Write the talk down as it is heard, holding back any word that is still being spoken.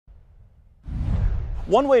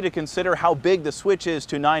One way to consider how big the switch is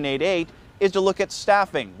to 988 is to look at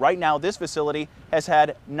staffing. Right now, this facility has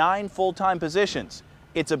had 9 full-time positions.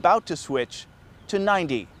 It's about to switch to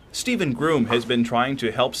 90. Stephen Groom has been trying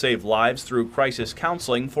to help save lives through crisis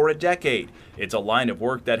counseling for a decade. It's a line of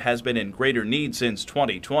work that has been in greater need since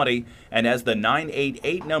 2020, and as the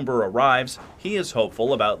 988 number arrives, he is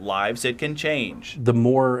hopeful about lives it can change. The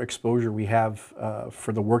more exposure we have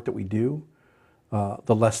for the work that we do,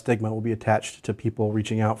 the less stigma will be attached to people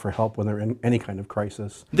reaching out for help when they're in any kind of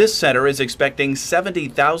crisis. This center is expecting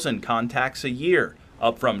 70,000 contacts a year,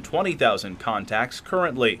 up from 20,000 contacts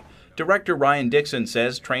currently. Director Ryan Dixon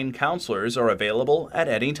says trained counselors are available at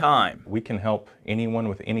any time. We can help anyone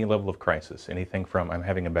with any level of crisis, anything from I'm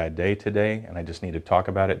having a bad day today and I just need to talk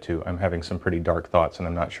about it to I'm having some pretty dark thoughts and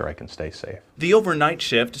I'm not sure I can stay safe. The overnight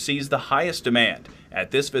shift sees the highest demand.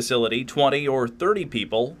 At this facility, 20 or 30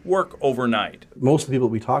 people work overnight. Most of the people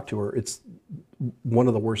we talk to it's one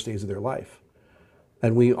of the worst days of their life.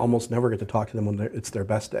 And we almost never get to talk to them when it's their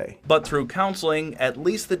best day. But through counseling, at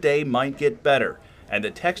least the day might get better. And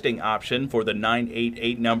the texting option for the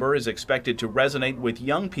 988 number is expected to resonate with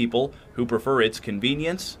young people who prefer its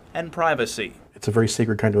convenience and privacy. It's a very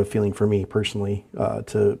sacred kind of a feeling for me personally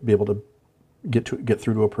to be able to get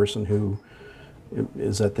through to a person who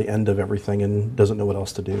is at the end of everything and doesn't know what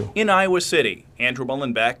else to do. In Iowa City, Andrew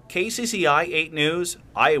Mullenbeck, KCCI 8 News,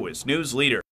 Iowa's news leader.